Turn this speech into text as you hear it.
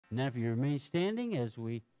And then if you remain standing as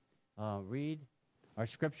we read our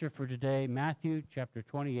scripture for today, Matthew chapter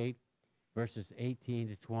 28, verses 18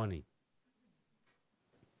 to 20.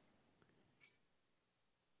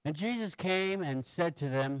 And Jesus came and said to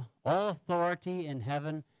them, all authority in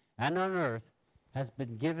heaven and on earth has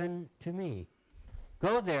been given to me.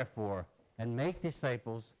 Go therefore and make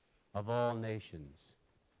disciples of all nations,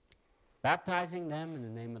 baptizing them in the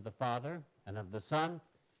name of the Father and of the Son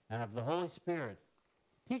and of the Holy Spirit,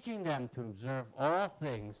 teaching them to observe all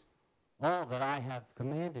things, all that I have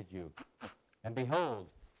commanded you. And behold,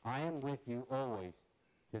 I am with you always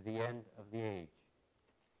to the end of the age.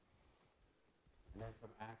 And then from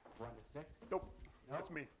Acts 1 to 6? Nope, that's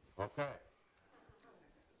me. Okay.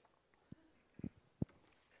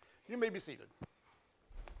 You may be seated.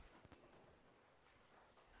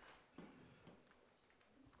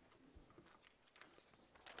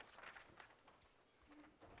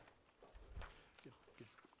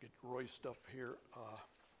 Get Roy's stuff here,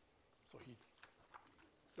 so he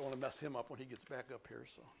don't want to mess him up when he gets back up here.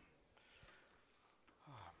 So,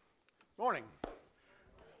 morning.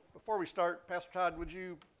 Before we start, Pastor Todd, would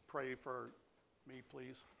you pray for me,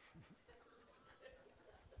 please?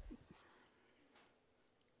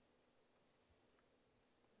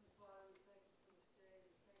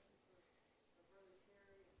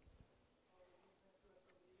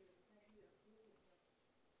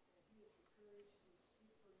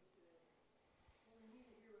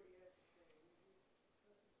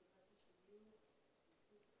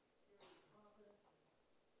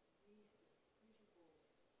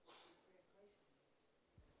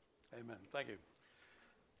 Amen. Thank you.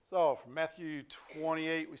 So, from Matthew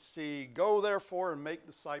 28, we see, go therefore and make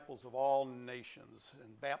disciples of all nations,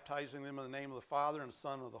 and baptizing them in the name of the Father and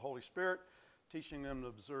Son and of the Holy Spirit, teaching them to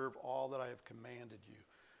observe all that I have commanded you.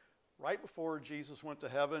 Right before Jesus went to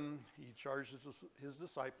heaven, he charged his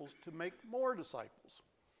disciples to make more disciples.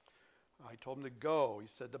 He told them to go. He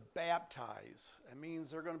said to baptize. That means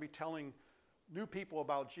they're going to be telling new people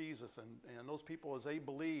about Jesus, and those people, as they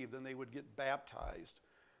believed, then they would get baptized.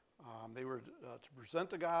 They were to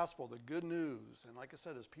present the gospel, the good news. And like I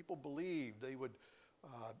said, as people believed, they would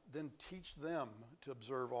then teach them to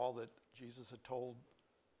observe all that Jesus had told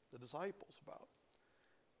the disciples about.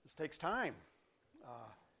 This takes time.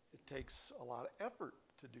 It takes a lot of effort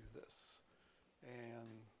to do this.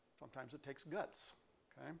 And sometimes it takes guts.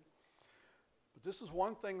 Okay? But this is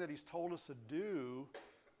one thing that he's told us to do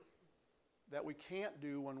that we can't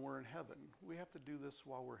do when we're in heaven. We have to do this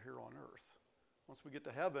while we're here on earth. Once we get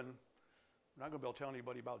to heaven, we're not going to be able to tell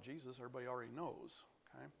anybody about Jesus. Everybody already knows.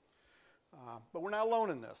 Okay? But we're not alone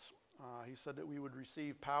in this. He said that we would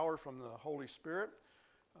receive power from the Holy Spirit.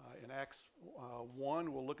 In Acts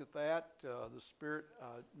 1, we'll look at that. The Spirit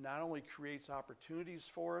not only creates opportunities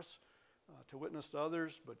for us to witness to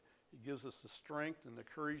others, but he gives us the strength and the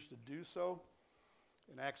courage to do so.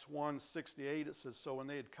 In Acts 1:68, it says, so when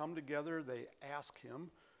they had come together, they asked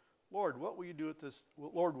him, Lord, what will you do at this?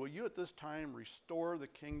 Lord, will you at this time restore the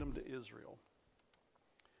kingdom to Israel?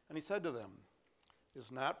 And he said to them, it is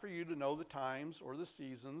not for you to know the times or the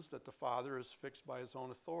seasons that the Father has fixed by his own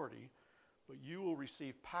authority, but you will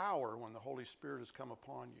receive power when the Holy Spirit has come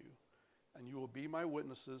upon you. And you will be my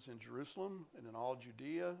witnesses in Jerusalem and in all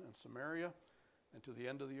Judea and Samaria and to the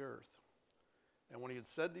end of the earth. And when he had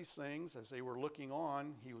said these things, as they were looking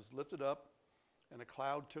on, he was lifted up, and a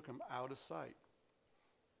cloud took him out of sight.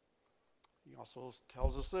 He also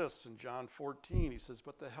tells us this in John 14. He says,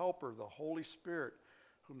 but the Helper, the Holy Spirit,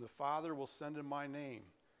 whom the Father will send in my name,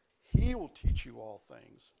 he will teach you all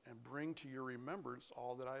things and bring to your remembrance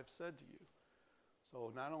all that I have said to you.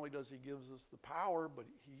 So not only does he give us the power, but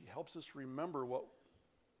he helps us remember what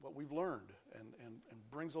we've learned and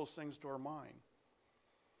brings those things to our mind.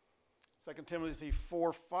 2 Timothy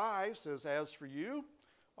 4:5 says, as for you,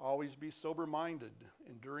 always be sober-minded,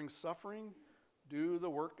 enduring suffering, do the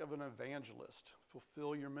work of an evangelist,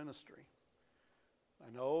 fulfill your ministry.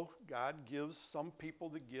 I know God gives some people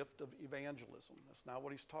the gift of evangelism. That's not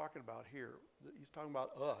what he's talking about here. He's talking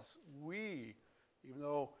about us. We, even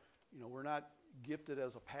though we're not gifted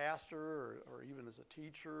as a pastor or even as a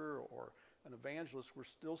teacher or an evangelist, we're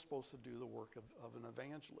still supposed to do the work of an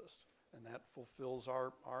evangelist, and that fulfills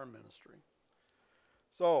our ministry.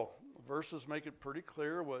 So, verses make it pretty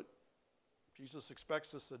clear what Jesus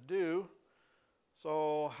expects us to do.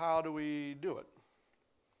 So how do we do it?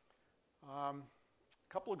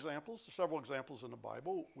 Couple examples, several examples in the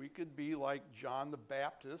Bible. We could be like John the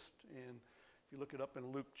Baptist, and if you look it up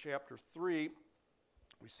in Luke chapter 3,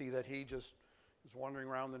 we see that he just is wandering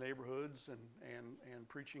around the neighborhoods and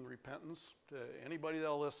preaching repentance to anybody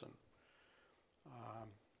that'll listen.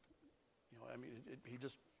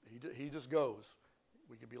 He just goes.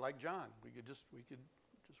 We could be like John. We could just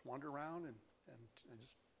wander around and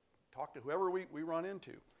just talk to whoever we run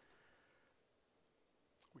into.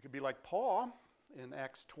 We could be like Paul in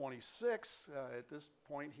Acts 26. At this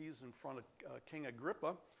point, he's in front of King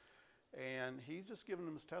Agrippa, and he's just giving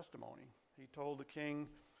him his testimony. He told the king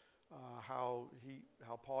how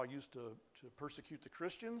Paul used to persecute the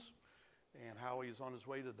Christians, and how he's on his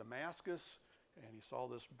way to Damascus, and he saw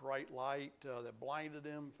this bright light that blinded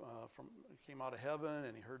him came out of heaven,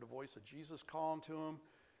 and he heard the voice of Jesus calling to him,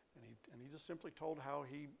 and he just simply told how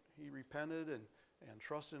he repented and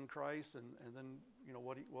trusted in Christ, and then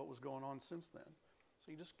what was going on since then.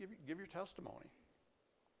 So you just give your testimony.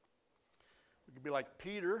 We could be like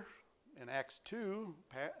Peter in Acts 2.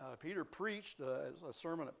 Peter preached a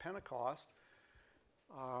sermon at Pentecost.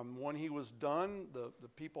 When he was done, the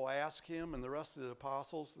people asked him and the rest of the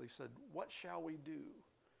apostles, they said, "What shall we do?"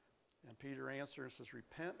 And Peter answered and says,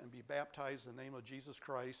 "Repent and be baptized in the name of Jesus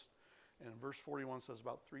Christ." And verse 41 says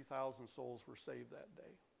about 3,000 souls were saved that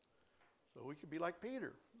day. So we could be like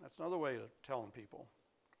Peter. That's another way of telling people.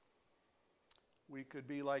 We could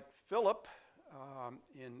be like Philip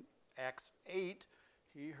in Acts 8.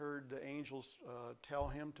 He heard the angels tell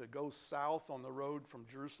him to go south on the road from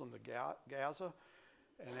Jerusalem to Gaza.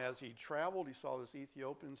 And as he traveled, he saw this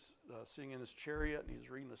Ethiopian sitting in his chariot, and he was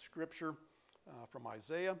reading the scripture from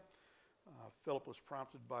Isaiah. Philip was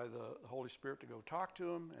prompted by the Holy Spirit to go talk to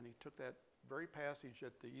him, and he took that very passage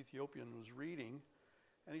that the Ethiopian was reading,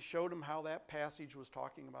 and he showed him how that passage was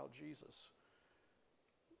talking about Jesus.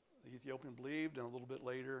 The Ethiopian believed, and a little bit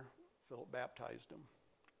later, Philip baptized him.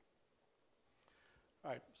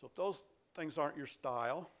 All right, so if those things aren't your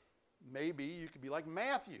style, maybe you could be like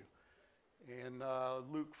Matthew. In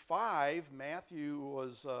Luke 5, Matthew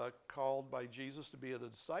was called by Jesus to be a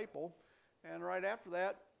disciple, and right after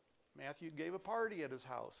that, Matthew gave a party at his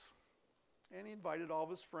house, and he invited all of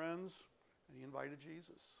his friends, and he invited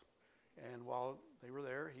Jesus. And while they were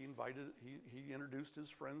there, he introduced his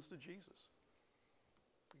friends to Jesus.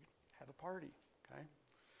 Have a party, okay?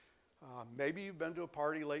 Maybe you've been to a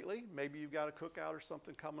party lately. Maybe you've got a cookout or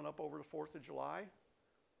something coming up over the 4th of July.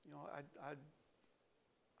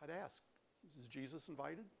 I'd ask, is Jesus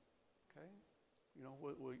invited? Okay.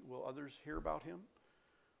 Will others hear about him?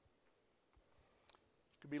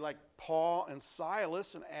 It could be like Paul and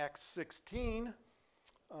Silas in Acts 16.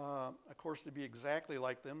 Of course, to be exactly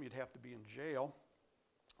like them, you'd have to be in jail.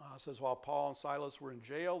 It says, while Paul and Silas were in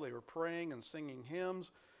jail, they were praying and singing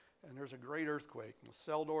hymns, and there's a great earthquake. And the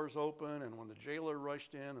cell doors open, and when the jailer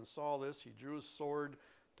rushed in and saw this, he drew his sword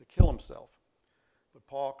to kill himself. But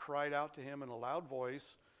Paul cried out to him in a loud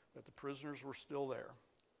voice that the prisoners were still there.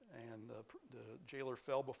 And the jailer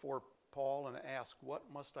fell before Paul and asked,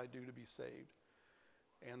 "What must I do to be saved?"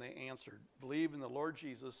 And they answered, "Believe in the Lord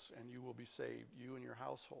Jesus, and you will be saved, you and your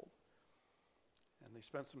household." And they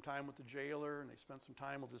spent some time with the jailer, and they spent some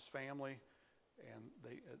time with his family, and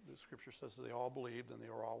the scripture says that they all believed, and they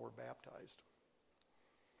all were baptized.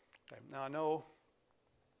 Okay, now I know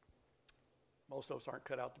most of us aren't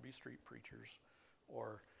cut out to be street preachers,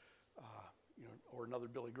 or another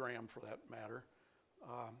Billy Graham for that matter.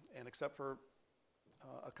 And except for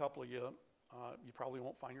a couple of you, you probably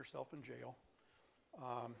won't find yourself in jail.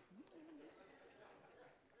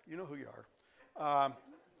 You know who you are.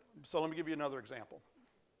 So let me give you another example.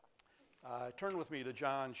 Turn with me to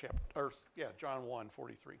John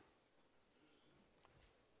 1:43.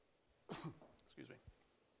 Excuse me.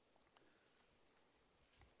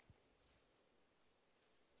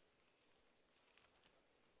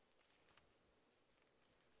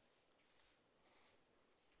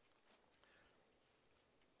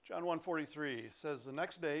 John 1:43 says, the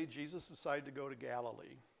next day Jesus decided to go to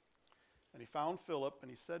Galilee. And he found Philip,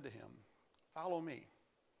 and he said to him, "Follow me."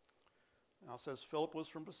 Now it says Philip was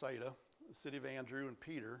from Bethsaida, the city of Andrew and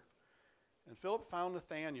Peter. And Philip found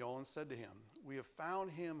Nathanael and said to him, "We have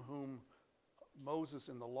found him whom Moses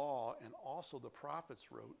in the law and also the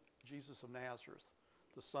prophets wrote, Jesus of Nazareth,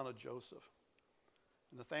 the son of Joseph."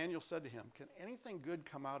 And Nathanael said to him, "Can anything good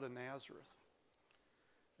come out of Nazareth?"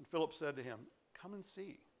 And Philip said to him, "Come and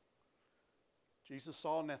see." Jesus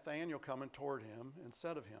saw Nathanael coming toward him and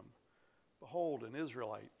said of him, "Behold, an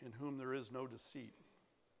Israelite in whom there is no deceit."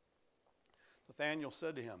 Nathanael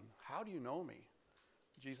said to him, "How do you know me?"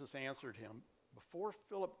 Jesus answered him, "Before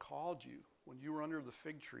Philip called you, when you were under the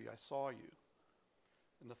fig tree, I saw you."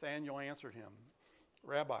 And Nathanael answered him,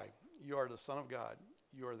 "Rabbi, you are the Son of God.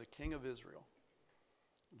 You are the King of Israel."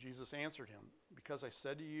 And Jesus answered him, "Because I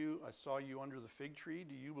said to you, I saw you under the fig tree,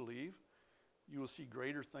 do you believe? You will see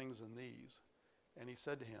greater things than these." And he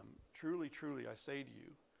said to him, "Truly, truly, I say to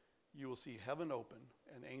you, you will see heaven open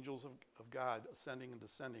and angels of God ascending and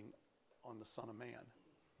descending on the Son of Man.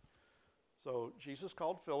 So Jesus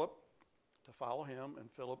called Philip to follow him, and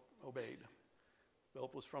Philip obeyed.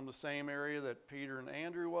 Philip was from the same area that Peter and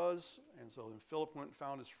Andrew was, and so then Philip went and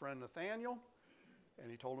found his friend Nathanael, and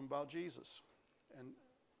he told him about Jesus. And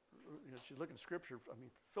as you look at Scripture, I mean,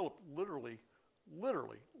 Philip literally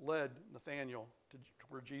led Nathanael to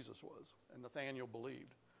where Jesus was, and Nathanael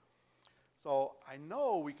believed. So I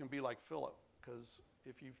know we can be like Philip, because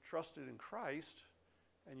if you've trusted in Christ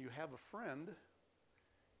and you have a friend,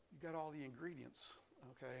 you got all the ingredients,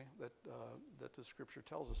 okay, that the Scripture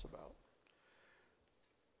tells us about.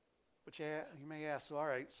 But you may ask, all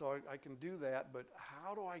right, so I can do that, but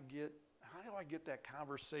how do I get that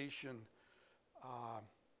conversation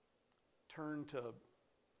turned to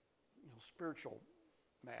spiritual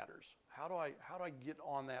matters? How do I get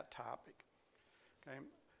on that topic? Okay,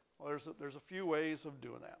 well, there's a few ways of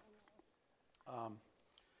doing that.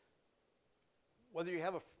 Whether you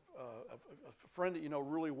have a friend that you know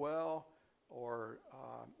really well, or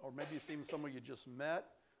maybe it's even someone you just met,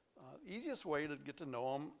 the easiest way to get to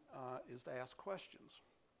know them is to ask questions.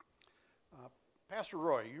 Pastor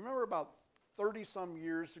Roy, you remember about 30-some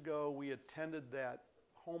years ago we attended that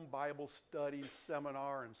home Bible study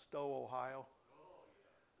seminar in Stowe, Ohio?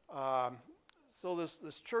 So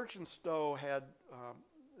this church in Stowe had,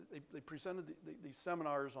 they presented these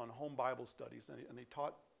seminars on home Bible studies, and they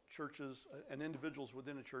taught churches and individuals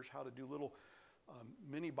within a church how to do little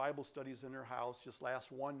mini Bible studies in their house, just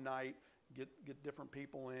last one night, get different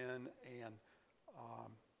people in, and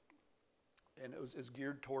it was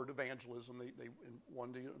geared toward evangelism. They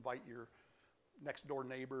wanted to invite your next door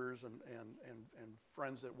neighbors and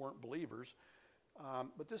friends that weren't believers.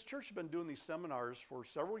 But this church had been doing these seminars for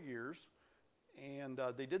several years, and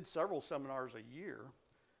they did several seminars a year.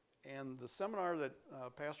 And the seminar that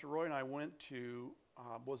Pastor Roy and I went to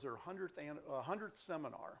was their 100th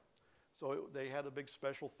seminar. So they had a big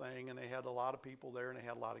special thing, and they had a lot of people there, and they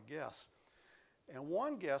had a lot of guests. And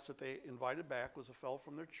one guest that they invited back was a fellow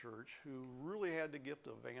from their church who really had the gift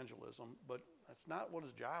of evangelism, but that's not what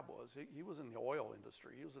his job was. He was in the oil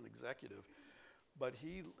industry. He was an executive. But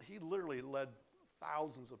he literally led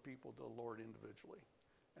thousands of people to the Lord individually.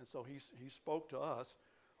 And so he spoke to us,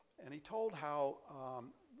 and he told how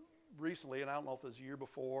recently, and I don't know if it was a year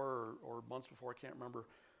before or months before, I can't remember,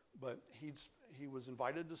 but he was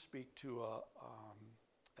invited to speak to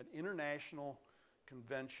an international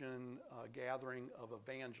convention gathering of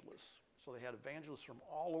evangelists. So they had evangelists from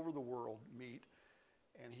all over the world meet,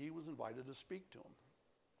 and he was invited to speak to them.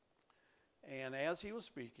 And as he was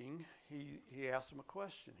speaking, he asked them a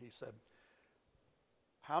question. He said,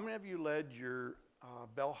 how many of you led your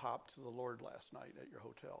bellhop to the Lord last night at your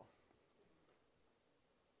hotel?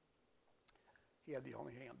 He had the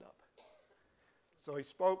only hand up. So he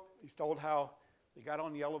spoke. He told how they got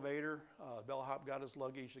on the elevator. Bellhop got his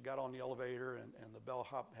luggage. They got on the elevator, and the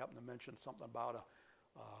bellhop happened to mention something about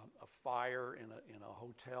a fire in a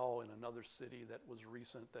hotel in another city that was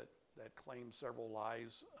recent that claimed several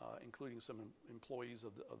lives, including some employees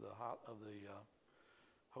of the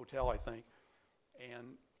hotel, I think.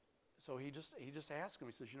 And so he just asked him.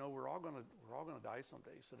 He says, we're all gonna die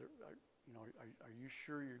someday. He said, are you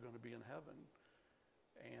sure you're going to be in heaven?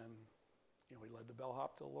 And he led the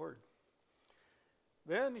bellhop to the Lord.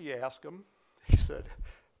 Then he asked him, he said,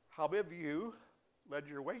 how many of you led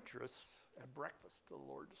your waitress at breakfast to the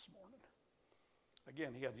Lord this morning?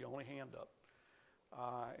 Again, he had the only hand up.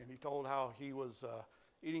 And he told how he was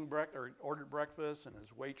ordered breakfast, and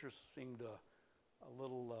his waitress seemed a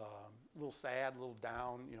little sad, a little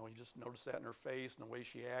down. He just noticed that in her face and the way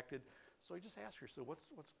she acted. So he just asked her, so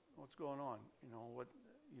what's going on?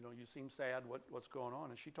 You seem sad. What's going on?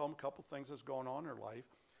 And she told him a couple things that's going on in her life.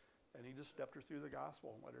 And he just stepped her through the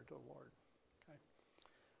gospel and led her to the Lord. Okay.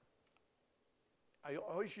 I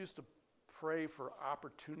always used to pray for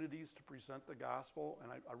opportunities to present the gospel, and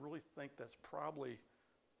I really think that's probably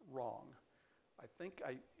wrong. I think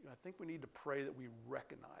we need to pray that we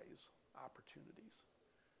recognize opportunities.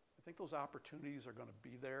 I think those opportunities are going to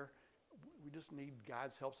be there. We just need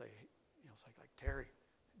God's help. Say, it's like Terry,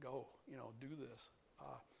 go, do this.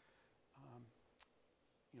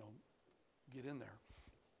 Get in there.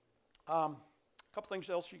 A couple things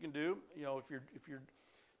else you can do. If you're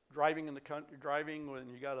driving in the country, when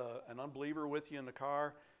you got an unbeliever with you in the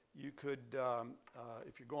car, you could,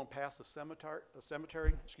 if you're going past a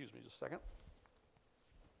cemetery. Excuse me, just a second.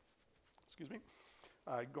 Excuse me.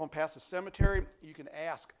 Going past a cemetery, you can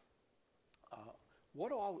ask, what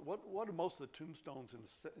do most of the tombstones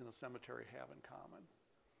in the cemetery have in common?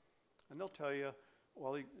 And they'll tell you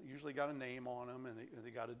Well, they usually got a name on them, and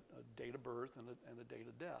they got a date of birth and a date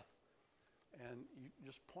of death. And you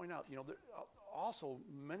just point out, also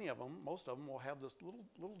many of them, most of them will have this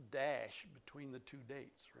little dash between the two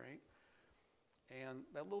dates, right? And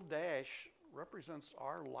that little dash represents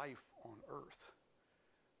our life on earth.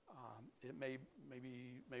 It maybe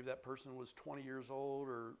that person was 20 years old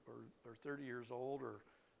or 30 years old or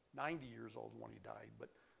 90 years old when he died, but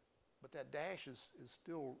that dash is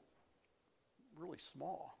still really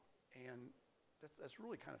small, and that's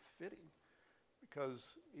really kind of fitting,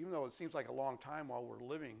 because even though it seems like a long time while we're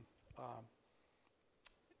living,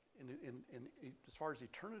 as far as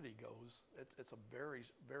eternity goes, it's a very,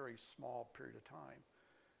 very small period of time.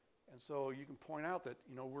 And so you can point out that,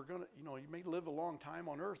 we're going to, you may live a long time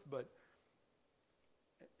on earth, but,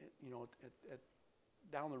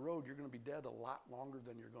 down the road, you're going to be dead a lot longer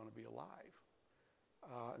than you're going to be alive.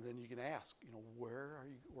 And then you can ask, where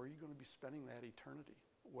are you going to be spending that eternity?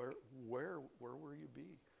 Where will you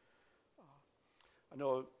be? I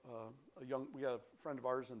know we got a friend of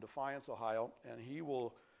ours in Defiance, Ohio, and he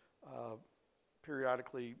will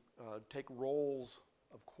periodically take rolls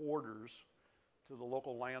of quarters to the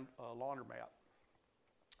local laundromat.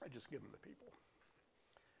 I just give them to people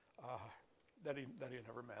that he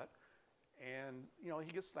never met, and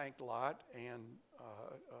he gets thanked a lot, and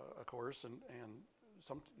of course, and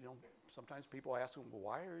sometimes people ask him, well,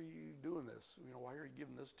 why are you doing this? Why are you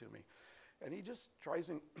giving this to me? And he just tries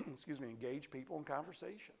to engage people in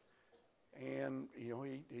conversation, and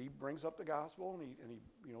he brings up the gospel, and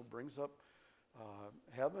he brings up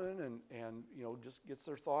heaven, and just gets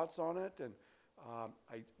their thoughts on it. And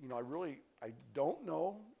I don't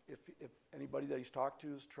know if anybody that he's talked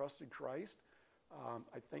to has trusted Christ.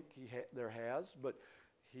 I think there has, but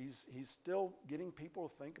he's still getting people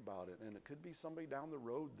to think about it, and it could be somebody down the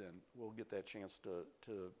road then will get that chance to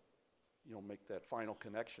make that final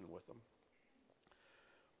connection with them.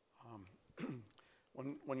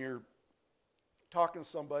 When you're talking to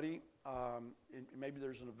somebody, maybe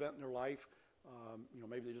there's an event in their life,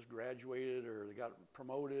 maybe they just graduated or they got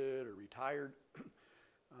promoted or retired,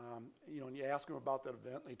 and you ask them about that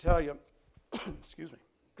event, and they tell you, excuse me,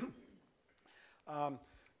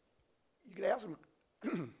 you could ask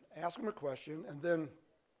them a question, and then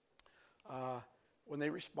when they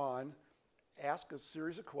respond, ask a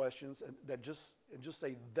series of questions and just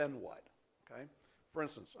say, then what? Okay. For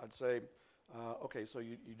instance, I'd say, okay, so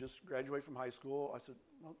you just graduate from high school. I said,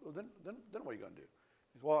 well, then what are you going to do?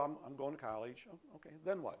 He said, well, I'm going to college. Oh, okay,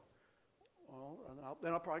 then what? Well,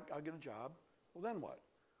 then I'll get a job. Well, then what?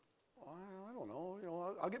 Well, I don't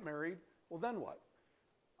know. I'll get married. Well, then what?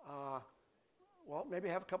 Well, maybe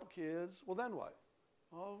have a couple kids. Well, then what?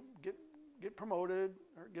 Oh, get promoted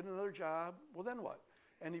or get another job. Well, then what?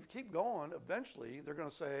 And if you keep going, eventually they're going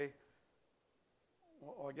to say,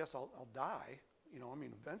 well, I guess I'll die.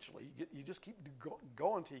 Eventually you just keep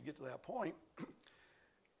going until you get to that point.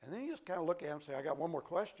 And then you just kind of look at them and say, I got one more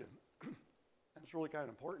question. And it's really kind of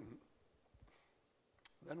important.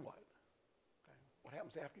 Then what? Okay. What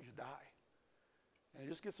happens after you die? And it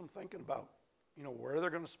just gets them thinking about, where they're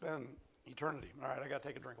going to spend eternity. All right, I got to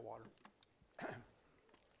take a drink of water.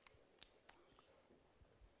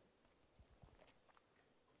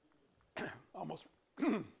 Almost.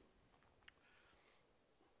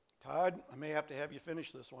 Todd, I may have to have you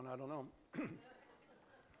finish this one. I don't know.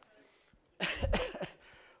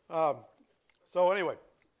 So anyway,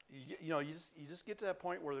 you just get to that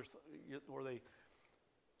point where they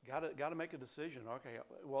got to make a decision. Okay,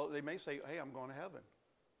 well, they may say, hey, I'm going to heaven.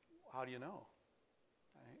 How do you know?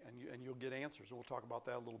 And you'll get answers, and we'll talk about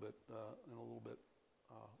that a little bit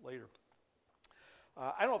later.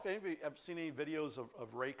 I don't know if anybody have seen any videos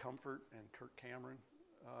of Ray Comfort and Kirk Cameron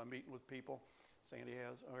meeting with people. Sandy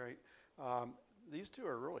has. All right. These two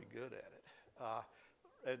are really good at it.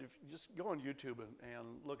 And if you just go on YouTube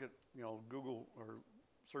and look at, Google or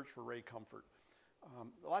search for Ray Comfort.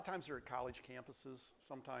 A lot of times they're at college campuses,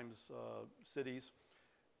 sometimes cities,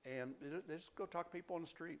 and they just go talk to people on the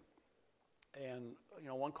street. And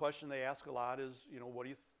one question they ask a lot is, what do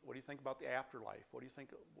you think about the afterlife? What do you think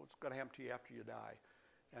what's going to happen to you after you die?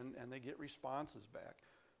 And they get responses back.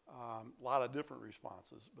 A lot of different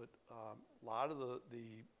responses, but a lot of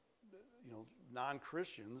the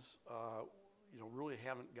non-Christians really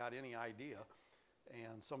haven't got any idea,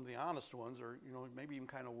 and some of the honest ones are maybe even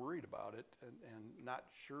kind of worried about it and not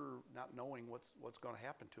sure, not knowing what's going to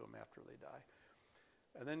happen to them after they die.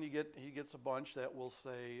 And then he gets a bunch that will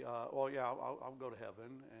say, well, yeah, I'll go to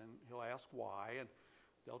heaven, and he'll ask why, and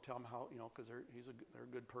they'll tell him how, because they're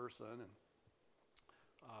a good person, and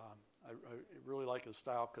I really like his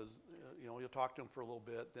style because, you'll talk to him for a little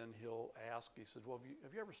bit, then he'll ask, he says, well,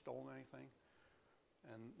 have you ever stolen anything?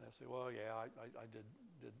 And I say, well, yeah, I did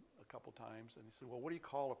a couple times. And he said, well, what do you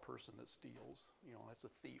call a person that steals? That's a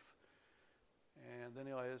thief. And then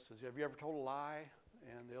he'll ask, says, have you ever told a lie?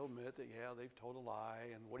 And they'll admit that, yeah, they've told a lie.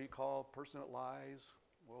 And what do you call a person that lies?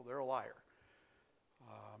 Well, they're a liar.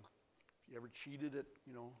 If you ever cheated at,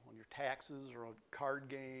 on your taxes or a card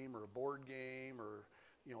game or a board game or,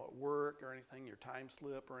 at work or anything, your time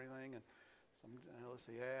slip or anything, and they'll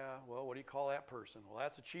say, yeah, well, what do you call that person? Well,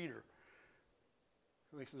 that's a cheater.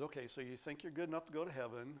 And he says, okay, so you think you're good enough to go to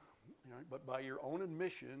heaven, but by your own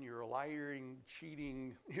admission, you're a lying,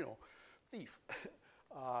 cheating, thief.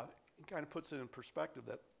 It kind of puts it in perspective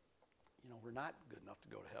that, we're not good enough to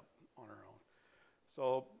go to heaven on our own.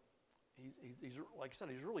 So he's like I said,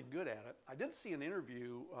 he's really good at it. I did see an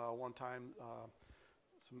interview one time.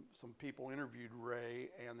 Some people interviewed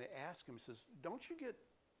Ray, and they asked him, says, don't you get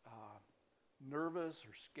nervous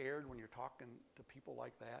or scared when you're talking to people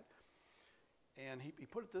like that? And he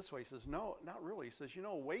put it this way. He says, no, not really. He says,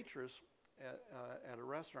 a waitress at a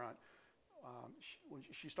restaurant, when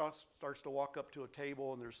she starts to walk up to a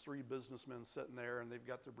table and there's 3 businessmen sitting there and they've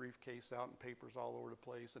got their briefcase out and papers all over the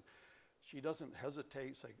place, and she doesn't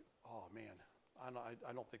hesitate, say, oh man,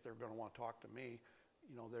 I don't think they're going to want to talk to me.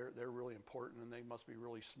 They're really important and they must be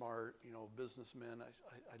really smart, businessmen.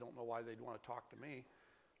 I don't know why they'd want to talk to me.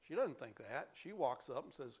 She doesn't think that. She walks up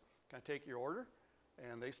and says, can I take your order?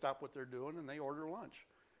 And they stop what they're doing and they order lunch.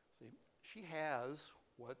 See, she has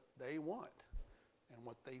what they want and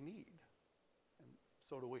what they need. And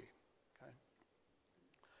so do we, okay?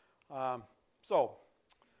 So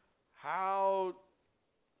how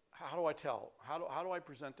do I tell? How do I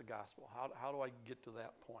present the gospel? How do I get to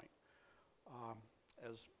that point?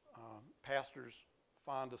 As pastors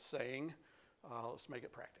fond of saying, let's make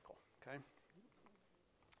it practical, okay?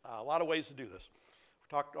 A lot of ways to do this. We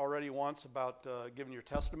talked already once about giving your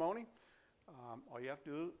testimony. All you have to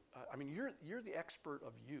do, you're the expert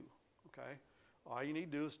of you, okay? All you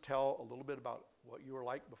need to do is tell a little bit about what you were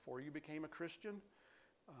like before you became a Christian,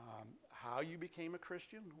 how you became a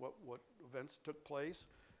Christian, what events took place,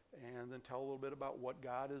 and then tell a little bit about what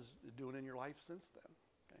God is doing in your life since then.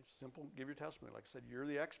 Okay? Simple, give your testimony. Like I said, you're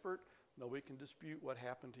the expert. Nobody can dispute what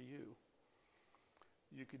happened to you.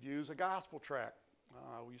 You could use a gospel tract.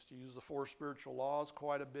 We used to use the 4 spiritual laws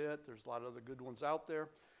quite a bit. There's a lot of other good ones out there.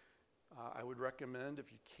 I would recommend,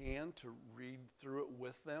 if you can, to read through it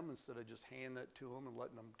with them instead of just handing it to them and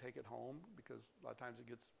letting them take it home, because a lot of times it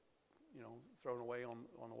gets, thrown away on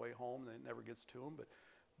the way home and it never gets to them. But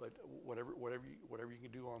whatever you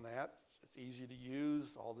can do on that, it's easy to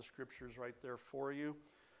use. All the scriptures right there for you.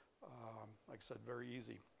 Like I said, very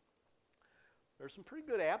easy. There's some pretty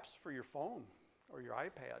good apps for your phone or your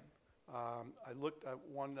iPad. I looked at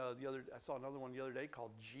one I saw another one the other day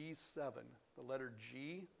called G7. The letter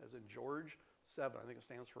G, as in George, 7. I think it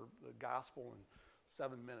stands for the gospel in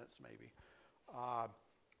 7 minutes, maybe.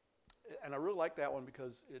 And I really like that one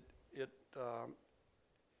because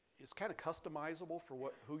it's kind of customizable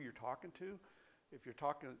for who you're talking to. If you're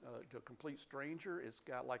talking to a complete stranger, it's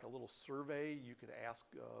got like a little survey. You could ask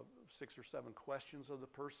 6 or 7 questions of the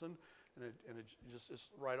person, and it's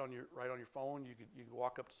right on your phone. You can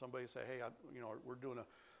walk up to somebody and say, hey, we're doing a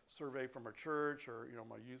survey from our church, or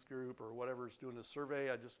my youth group, or whatever is doing this survey.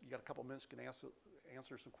 You got a couple minutes, you can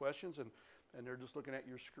answer some questions, and they're just looking at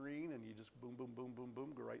your screen, and you just boom, boom, boom, boom,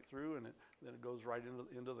 boom, go right through, and then it goes right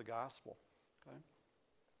into the gospel. Okay.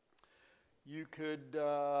 You could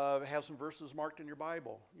have some verses marked in your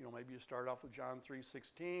Bible. Maybe you start off with John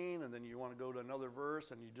 3:16, and then you want to go to another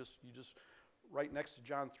verse, and you just right next to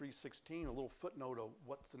John 3:16, a little footnote of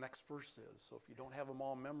what the next verse is. So if you don't have them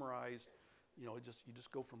all memorized, you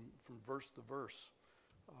just go from verse to verse.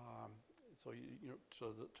 So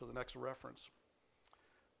to the next reference.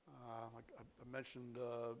 Like I mentioned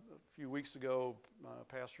a few weeks ago,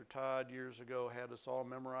 Pastor Todd years ago had us all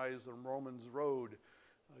memorize the Romans Road.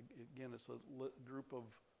 Again, it's a group of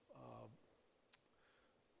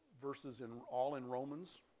verses all in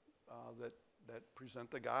Romans that present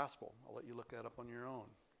the gospel. I'll let you look that up on your own.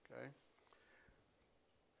 Okay.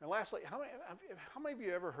 And lastly, how many of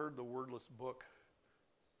you ever heard the wordless book?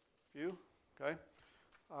 Few. Okay.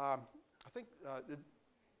 I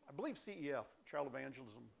believe CEF, Child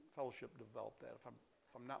Evangelism Fellowship, developed that,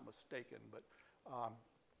 if I'm not mistaken. But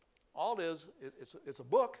all it is, it's a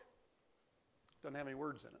book. Doesn't have any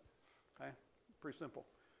words in it. Okay, pretty simple,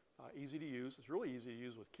 easy to use. It's really easy to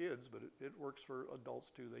use with kids, but it works for adults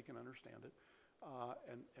too. They can understand it.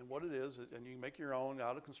 And what it is, and you can make your own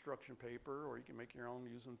out of construction paper, or you can make your own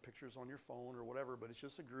using pictures on your phone or whatever, but it's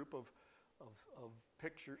just a group of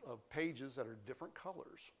pictures, of pages that are different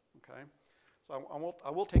colors, okay? So I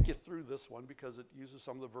will take you through this one because it uses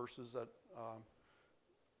some of the verses that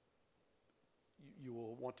you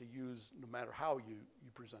will want to use no matter how you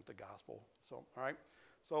present the gospel. So, all right.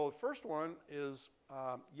 So the first one is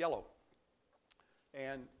yellow.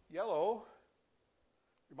 And yellow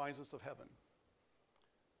reminds us of heaven.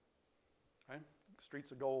 Okay?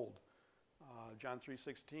 Streets of gold. John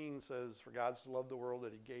 3:16 says, "For God so loved the world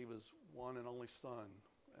that he gave his one and only Son,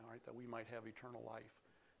 all right, that we might have eternal life."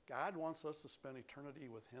 God wants us to spend eternity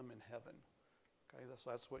with him in heaven. Okay,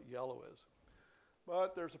 that's what yellow is.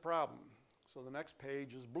 But there's a problem. So the next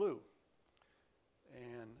page is blue.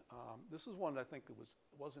 And this is one that I think that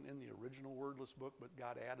wasn't in the original wordless book, but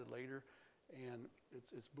got added later. And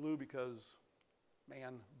it's blue because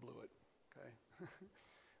man blew it. Okay,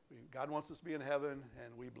 God wants us to be in heaven,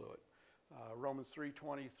 and we blew it. Romans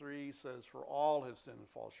 3:23 says, "For all have sinned and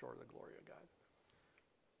fall short of the glory of God."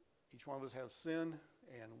 Each one of us has sin,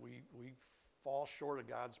 and we fall short of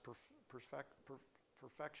God's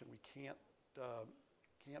perfection. We can't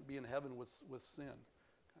be in heaven with sin.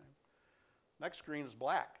 Okay? Next screen is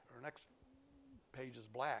black, or next page is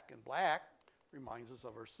black, and black reminds us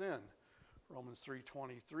of our sin. Romans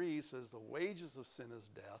 3:23 says the wages of sin is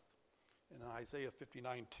death, and Isaiah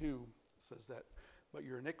 59:2 says that, "But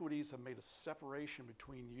your iniquities have made a separation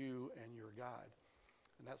between you and your God."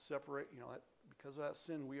 And that separate, that because of that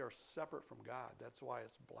sin, we are separate from God. That's why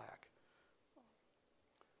it's black.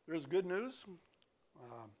 There's good news.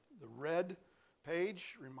 The red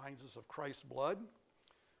page reminds us of Christ's blood.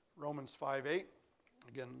 Romans 5:8,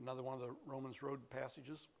 again, another one of the Romans Road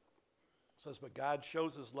passages, says, "But God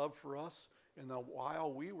shows his love for us, in that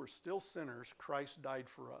while we were still sinners, Christ died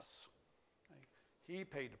for us." Okay? He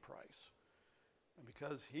paid the price. And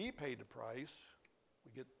because he paid the price,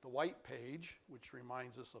 we get the white page, which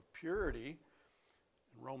reminds us of purity.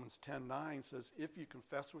 And Romans 10:9 says, "If you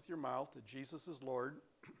confess with your mouth that Jesus is Lord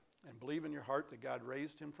and believe in your heart that God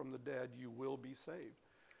raised him from the dead, you will be saved."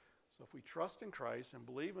 So if we trust in Christ and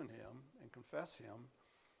believe in him and confess him,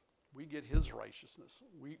 we get his righteousness.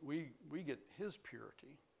 We get his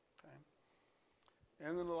purity. Okay?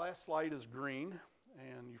 And then the last slide is green.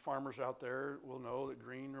 And you farmers out there will know that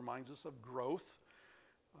green reminds us of growth.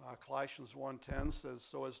 Colossians 1:10 says,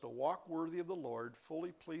 "So as to walk worthy of the Lord,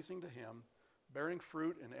 fully pleasing to him, bearing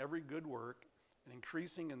fruit in every good work, and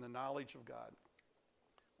increasing in the knowledge of God."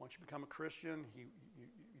 Once you become a Christian,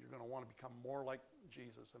 you're going to want to become more like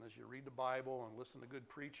Jesus. And as you read the Bible and listen to good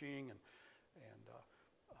preaching and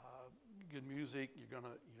good music, you're going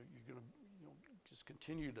to just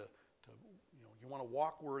continue to you want to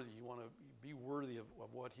walk worthy. You want to be worthy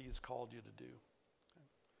of what he's called you to do. Okay.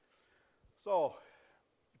 So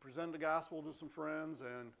you present the gospel to some friends,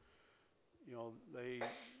 and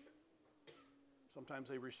sometimes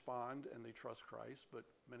they respond and they trust Christ, but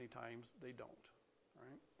many times they don't.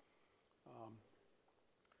 Right?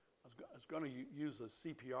 I was going to use a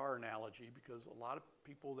CPR analogy because a lot of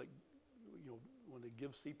people that, when they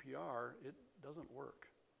give CPR, it doesn't work.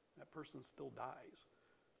 That person still dies,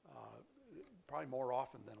 probably more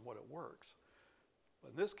often than what it works.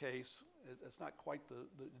 But in this case, it's not quite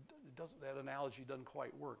that analogy doesn't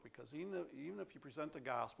quite work, because even if you present the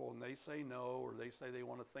gospel and they say no, or they say they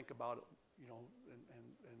want to think about it,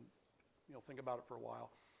 and think about it for a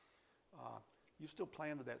while, you still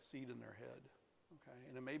planted that seed in their head, okay?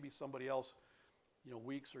 And it may be somebody else,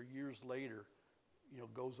 weeks or years later,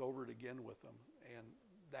 goes over it again with them, and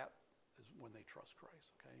that is when they trust Christ,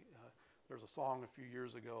 okay? There's a song a few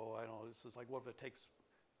years ago, I don't know, this is like, what if it takes,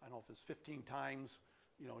 I don't know if it's 15 times,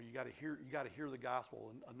 you got to hear the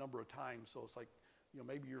gospel a number of times. So it's like,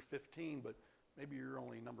 maybe you're 15, but maybe you're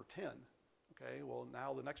only number 10, okay? Well,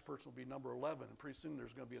 now the next person will be number 11, and pretty soon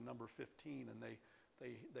there's going to be a number 15, and they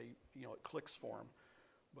it clicks for them.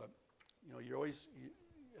 But you always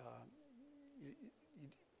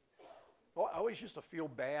I always used to feel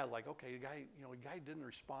bad, like, okay, the guy didn't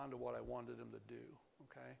respond to what I wanted him to do,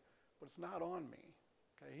 okay? But it's not on me,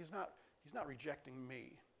 okay? He's not rejecting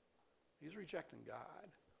me. He's rejecting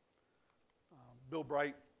God. Bill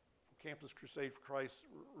Bright, Campus Crusade for Christ,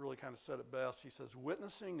 really kind of said it best. He says,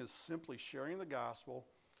 "Witnessing is simply sharing the gospel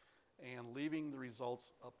and leaving the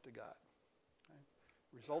results up to God." Okay?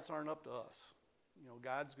 Results aren't up to us.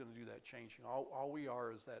 God's going to do that changing. All we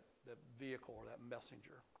are is that vehicle or that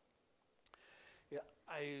messenger. Yeah,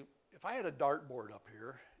 if I had a dartboard up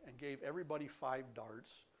here and gave everybody 5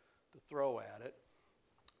 darts to throw at it,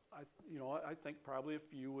 I think probably a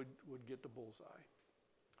few would get the bullseye.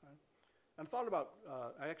 Okay? And thought about,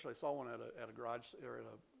 I actually saw one at a garage or at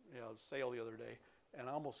a sale the other day, and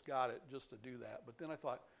I almost got it just to do that. But then I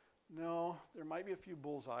thought, no, there might be a few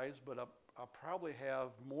bullseyes, but I'll probably have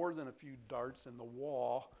more than a few darts in the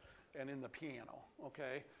wall and in the piano,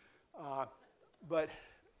 okay? But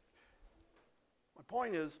my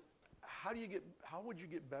point is, how would you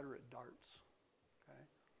get better at darts, okay?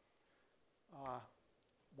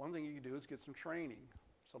 One thing you can do is get some training.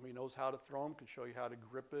 Somebody knows how to throw them, can show you how to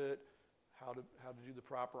grip it, how to do the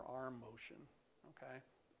proper arm motion, okay?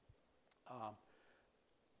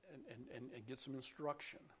 And get some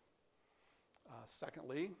instruction.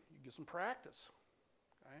 Secondly, you get some practice,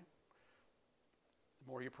 okay? The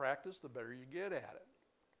more you practice, the better you get at it.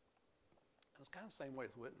 And it's kind of the same way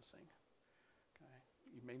with witnessing, okay?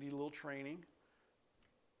 You may need a little training.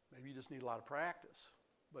 Maybe you just need a lot of practice.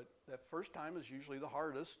 But that first time is usually the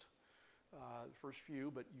hardest, the first few,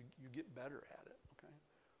 but you get better at it, okay?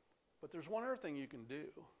 But there's one other thing you can do.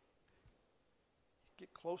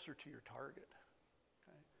 Get closer to your target,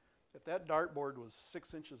 okay? If that dartboard was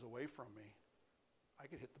 6 inches away from me, I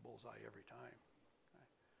could hit the bullseye every time, okay?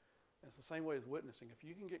 And it's the same way with witnessing. If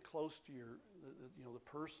you can get close to the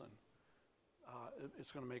person,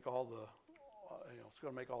 it's going to make all the, it's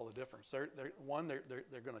going to make all the difference. They're going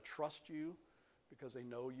to trust you because they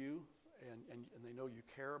know you and they know you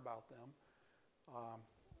care about them.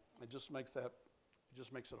 It just makes it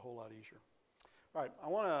a whole lot easier. All right, I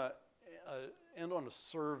want to end on a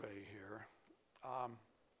survey here. I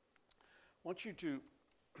want you to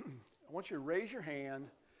raise your hand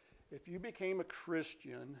if you became a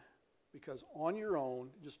Christian because on your own,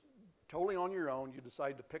 just totally on your own, you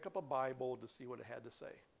decided to pick up a Bible to see what it had to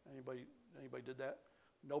say. Anybody did that?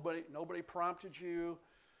 Nobody prompted you?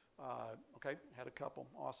 Okay, had a couple.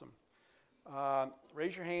 Awesome.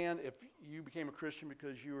 Raise your hand if you became a Christian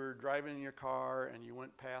because you were driving in your car and you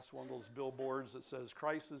went past one of those billboards that says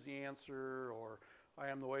Christ is the answer or I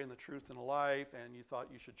am the way and the truth and the life, and you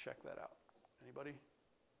thought you should check that out. Anybody?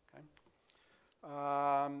 Okay.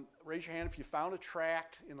 Raise your hand if you found a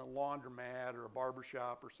tract in a laundromat or a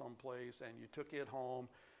barbershop or someplace and you took it home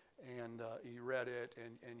and you read it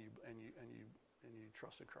and you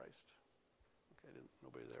trusted Christ. Okay,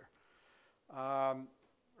 nobody there.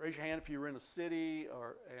 Raise your hand if you were in a city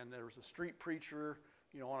and there was a street preacher,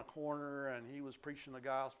 on a corner, and he was preaching the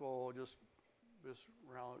gospel, just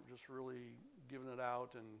really giving it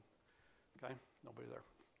out, and okay, nobody there.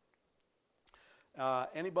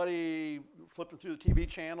 Anybody flipping through the TV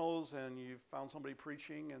channels and you found somebody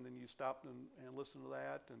preaching and then you stopped and listened to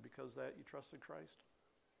that, and because of that you trusted Christ?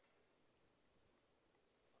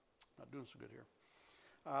 Not doing so good here.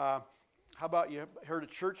 How about you heard a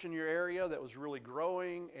church in your area that was really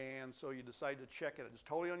growing, and so you decided to check it. It's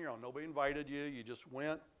totally on your own. Nobody invited you. You just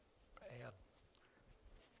went and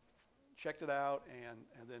checked it out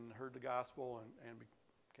and then heard the gospel and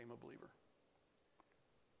became a believer.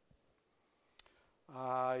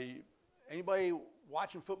 Anybody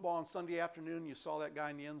watching football on Sunday afternoon, you saw that guy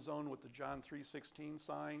in the end zone with the John 3:16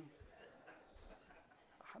 sign?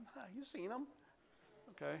 You seen him?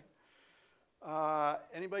 Okay.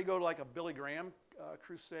 Anybody go to like a Billy Graham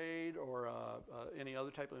crusade or any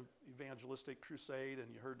other type of evangelistic crusade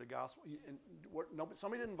and you heard the gospel?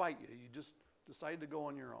 Somebody didn't invite you. You just decided to go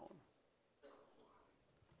on your own.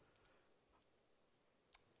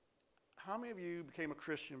 How many of you became a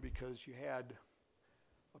Christian because you had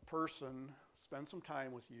a person spend some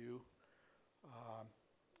time with you,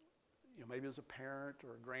 maybe as a parent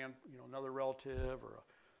or another relative or a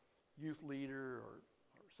youth leader or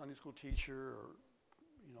Sunday school teacher or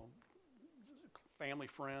family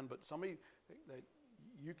friend, but somebody that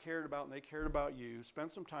you cared about and they cared about you, spent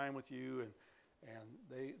some time with you, and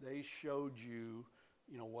they showed you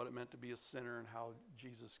what it meant to be a sinner and how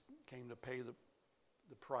Jesus came to pay the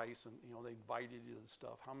price, and they invited you to the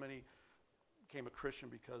stuff. How many became a Christian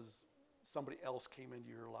because somebody else came into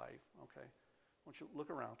your life? Okay, I want you to look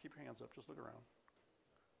around. Keep your hands up. Just look around.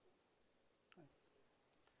 Okay.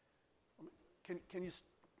 Can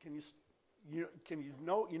you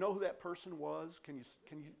know who that person was? Can you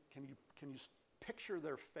picture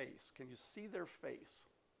their face? Can you see their face?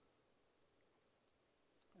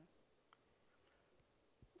 Okay.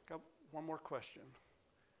 Got one more question.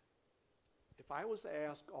 If I was to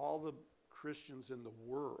ask all the Christians in the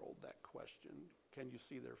world that question, can you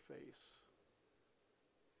see their face?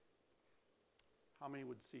 How many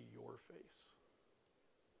would see your face?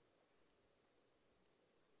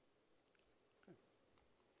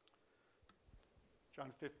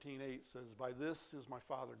 John 15:8 says, "By this is my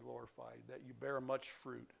Father glorified, that you bear much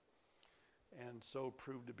fruit, and so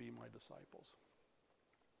prove to be my disciples."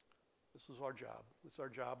 This is our job. It's our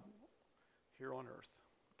job here on earth.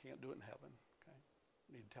 Can't do it in heaven. Okay?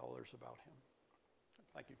 We need to tell others about him.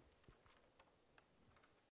 Thank you.